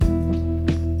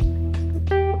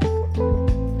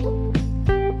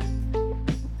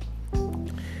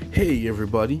Hey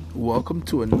everybody, welcome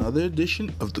to another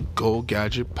edition of the Go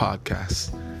Gadget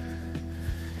Podcast.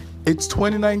 It's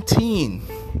 2019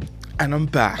 and I'm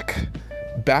back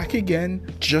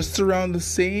again just around the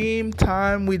same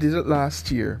time we did it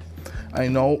last year. I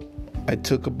know I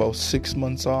took about 6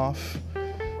 months off.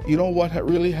 You know what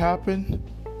really happened?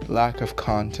 Lack of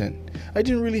content. I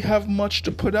didn't really have much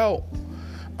to put out.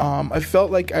 I felt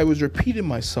like I was repeating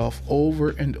myself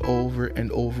over and over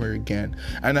and over again.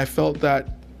 And I felt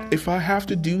that if I have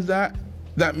to do that,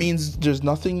 that means there's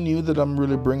nothing new that I'm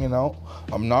really bringing out.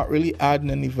 I'm not really adding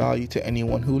any value to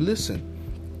anyone who listens.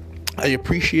 I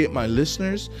appreciate my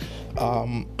listeners.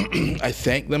 I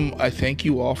thank them. I thank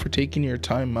you all for taking your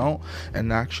time out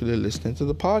and actually listening to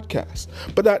the podcast.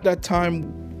 But at that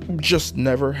time, just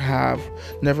never had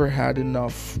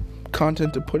enough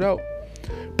content to put out.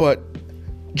 But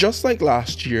just like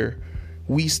last year,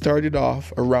 we started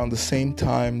off around the same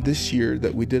time this year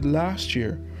that we did last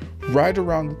year, right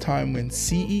around the time when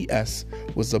CES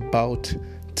was about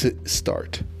to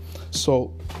start.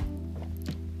 So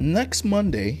next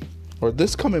Monday, or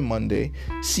this coming Monday,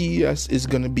 CES is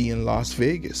going to be in Las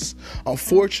Vegas.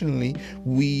 Unfortunately,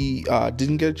 we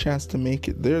didn't get a chance to make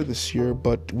it there this year,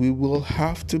 but we will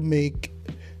have to make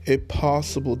it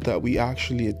possible that we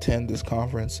actually attend this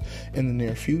conference in the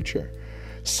near future.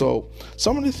 So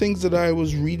some of the things that I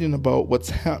was reading about what's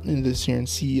happening this year in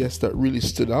CES that really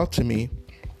stood out to me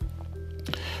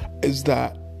is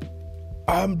that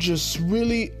I'm just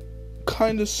really I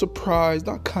am surprised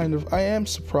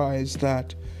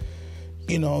that,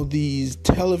 these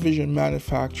television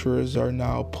manufacturers are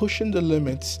now pushing the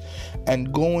limits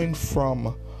and going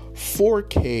from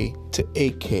 4K to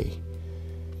 8K.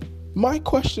 My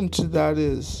question to that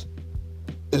is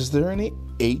there any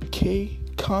 8K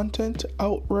content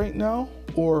out right now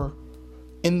or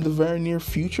in the very near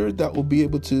future that will be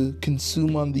able to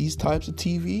consume on these types of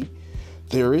TV?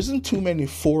 There isn't too many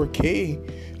 4K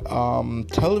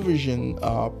television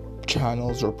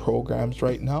channels or programs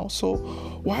right now. So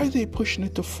why are they pushing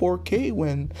it to 4K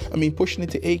pushing it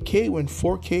to 8K when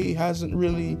 4K hasn't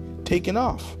really taken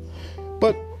off?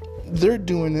 But they're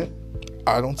doing it.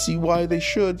 I don't see why they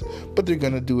should, but they're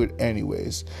going to do it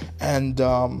anyways. And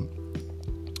the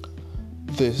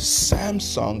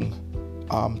Samsung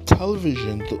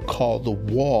television called the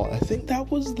Wall, I think that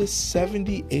was the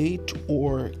 78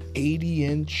 or 80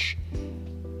 inch.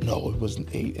 No, it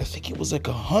wasn't 80. I think it was like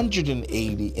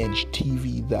 180 inch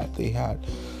TV that they had.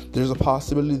 There's a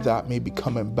possibility that may be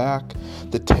coming back.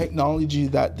 The technology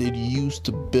that they used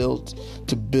to build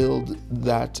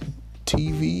that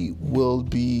TV will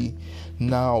be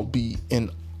in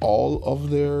all of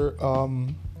their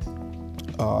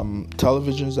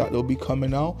televisions that will be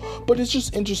coming out. But it's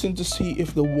just interesting to see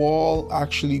if the Wall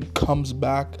actually comes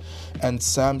back and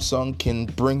Samsung can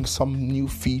bring some new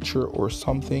feature or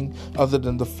something other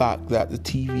than the fact that the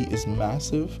TV is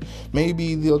massive.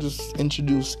 Maybe they'll just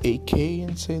introduce 8K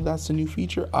and say that's a new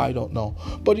feature. I don't know,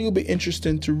 but it'll be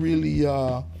interesting to really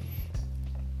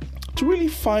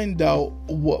find out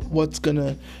what's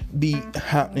gonna be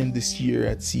happening this year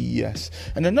at CES.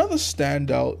 And another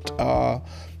standout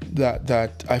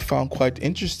that I found quite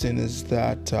interesting is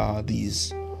that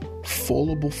these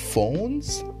foldable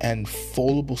phones and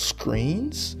foldable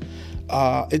screens.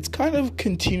 It's kind of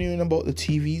continuing about the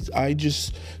TVs. I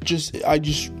just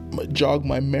jog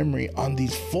my memory on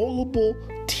these foldable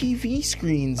TV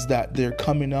screens that they're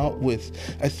coming out with.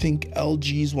 I think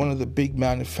LG is one of the big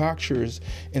manufacturers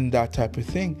in that type of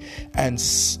thing, and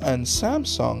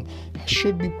Samsung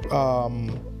should be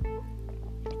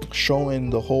showing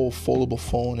the whole foldable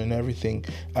phone and everything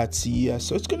at CES.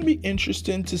 So it's going to be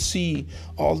interesting to see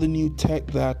all the new tech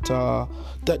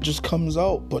that just comes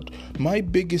out. But my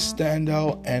biggest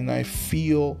standout, and I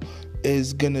feel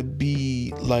is going to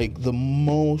be like the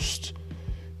most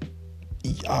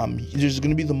there's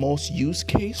going to be the most use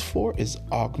case for is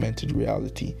augmented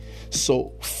reality.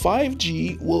 So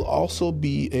 5G will also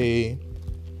be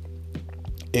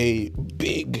a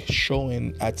big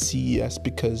showing at CES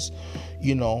because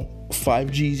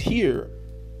 5G's here,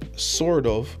 sort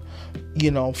of.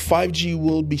 5G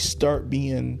will start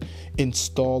being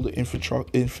installed. The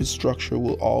infrastructure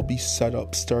will all be set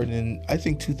up starting in, I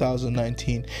think,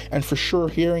 2019. And for sure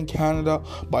here in Canada,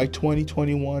 by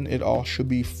 2021, it all should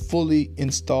be fully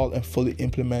installed and fully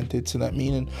implemented. So that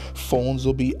meaning phones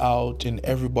will be out and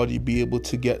everybody be able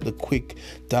to get the quick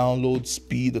download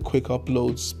speed, the quick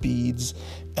upload speeds,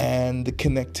 and the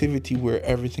connectivity where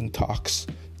everything talks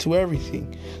to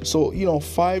everything. So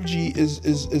 5G is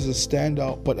a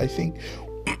standout, but I think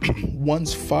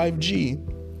once 5G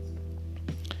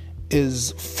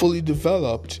is fully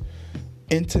developed,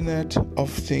 Internet of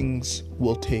Things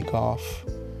will take off.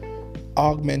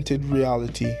 Augmented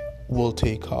reality will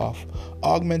take off.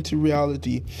 Augmented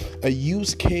reality, a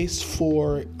use case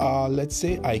for, let's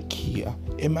say, IKEA.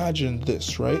 Imagine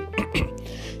this, right?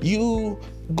 You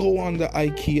go on the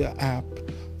IKEA app.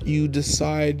 You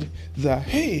decide that,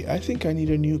 hey, I think I need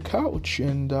a new couch,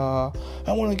 and I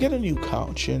want to get a new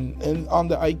couch. And on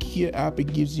the IKEA app,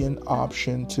 it gives you an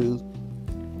option to,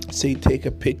 say, take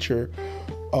a picture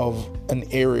of an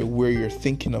area where you're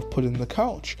thinking of putting the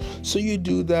couch. So you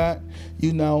do that.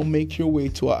 You now make your way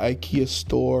to an IKEA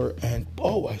store, and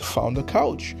I found a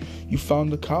couch. You found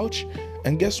the couch,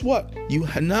 and guess what? You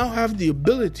now have the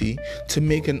ability to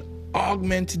make an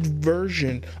augmented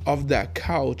version of that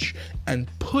couch and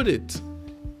put it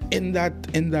in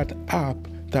that app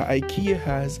that IKEA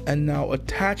has, and now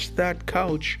attach that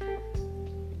couch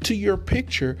to your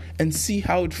picture and see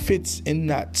how it fits in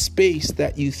that space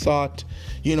that you thought,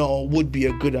 would be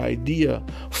a good idea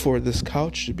for this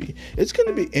couch to be. It's going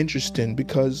to be interesting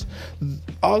because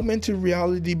augmented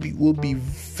reality will be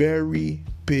very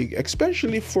big,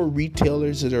 especially for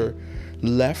retailers that are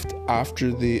left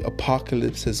after the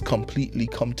apocalypse has completely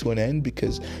come to an end,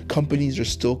 because companies are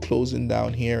still closing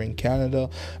down here in Canada.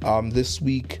 This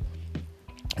week,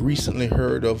 recently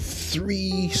heard of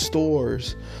 3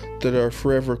 stores that are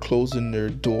forever closing their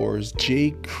doors.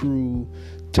 J. Crew,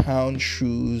 Town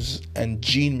Shoes, and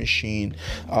Jean Machine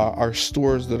are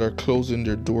stores that are closing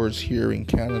their doors here in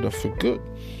Canada for good.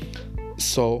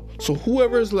 So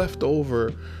whoever is left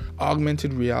over,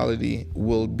 augmented reality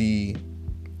will be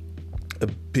a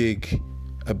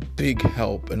big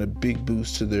help and a big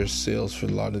boost to their sales for a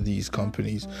lot of these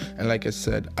companies. And like I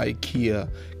said, IKEA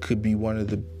could be one of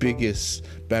the biggest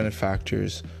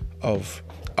benefactors of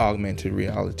augmented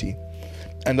reality.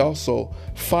 And also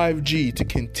 5G, to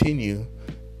continue,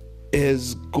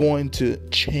 is going to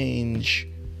change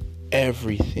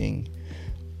everything.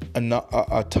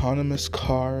 Autonomous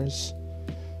cars,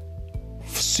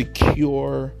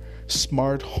 secure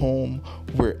smart home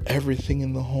where everything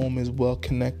in the home is well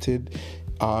connected.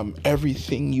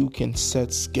 Everything, you can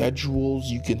set schedules,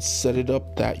 you can set it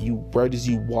up that right as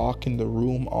you walk in the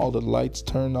room, all the lights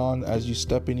turn on as you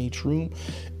step in each room.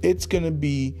 It's gonna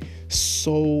be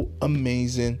so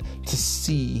amazing to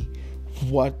see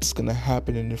what's gonna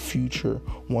happen in the future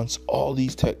once all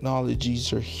these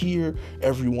technologies are here.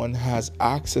 Everyone has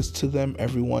access to them,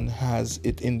 everyone has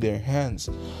it in their hands.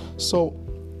 So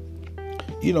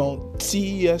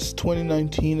CES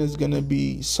 2019 is going to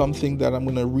be something that I'm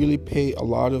going to really pay a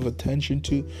lot of attention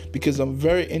to, because I'm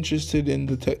very interested in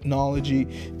the technology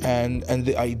and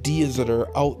the ideas that are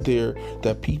out there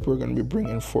that people are going to be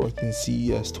bringing forth in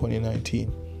CES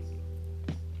 2019.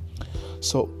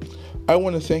 So I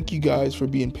want to thank you guys for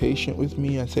being patient with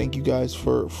me. I thank you guys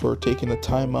for taking the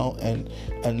time out and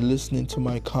listening to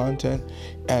my content.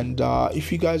 And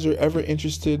if you guys are ever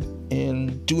interested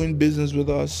in doing business with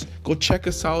us, go check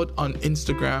us out on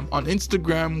Instagram. On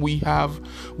Instagram, we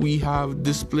have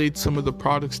displayed some of the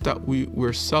products that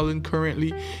we're selling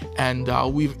currently, and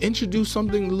we've introduced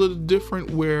something a little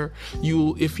different where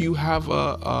if you have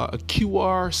a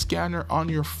QR scanner on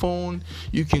your phone,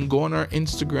 you can go on our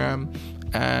Instagram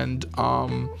and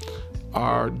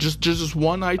just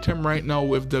one item right now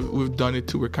we've done it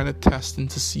to. We're kind of testing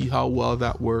to see how well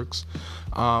that works,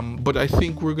 but I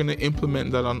think we're going to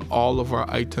implement that on all of our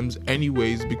items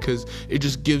anyways, because it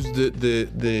just gives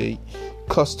the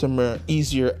customer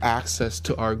easier access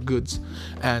to our goods.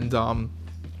 And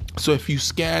so if you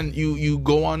scan, you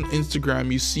go on Instagram,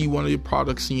 you see one of your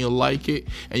products and you like it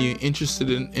and you're interested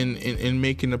in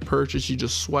making a purchase, you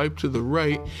just swipe to the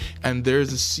right and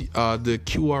there's the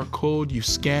QR code. You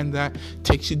scan that,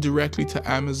 takes you directly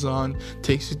to Amazon,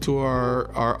 takes you to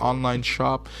our online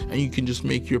shop, and you can just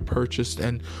make your purchase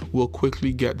and we'll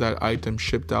quickly get that item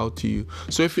shipped out to you.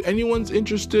 So if anyone's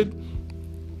interested,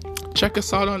 check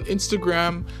us out on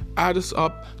Instagram, add us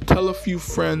up, tell a few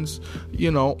friends.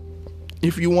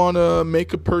 If you want to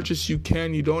make a purchase, you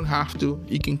can. You don't have to.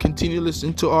 You can continue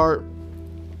listening to our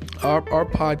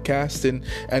podcast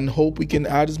and hope we can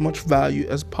add as much value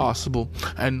as possible.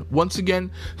 And once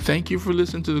again, thank you for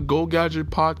listening to the Go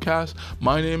Gadget podcast.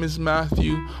 My name is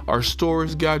Matthew. Our store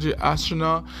is Gadget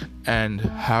Astronaut, and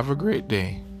have a great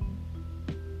day.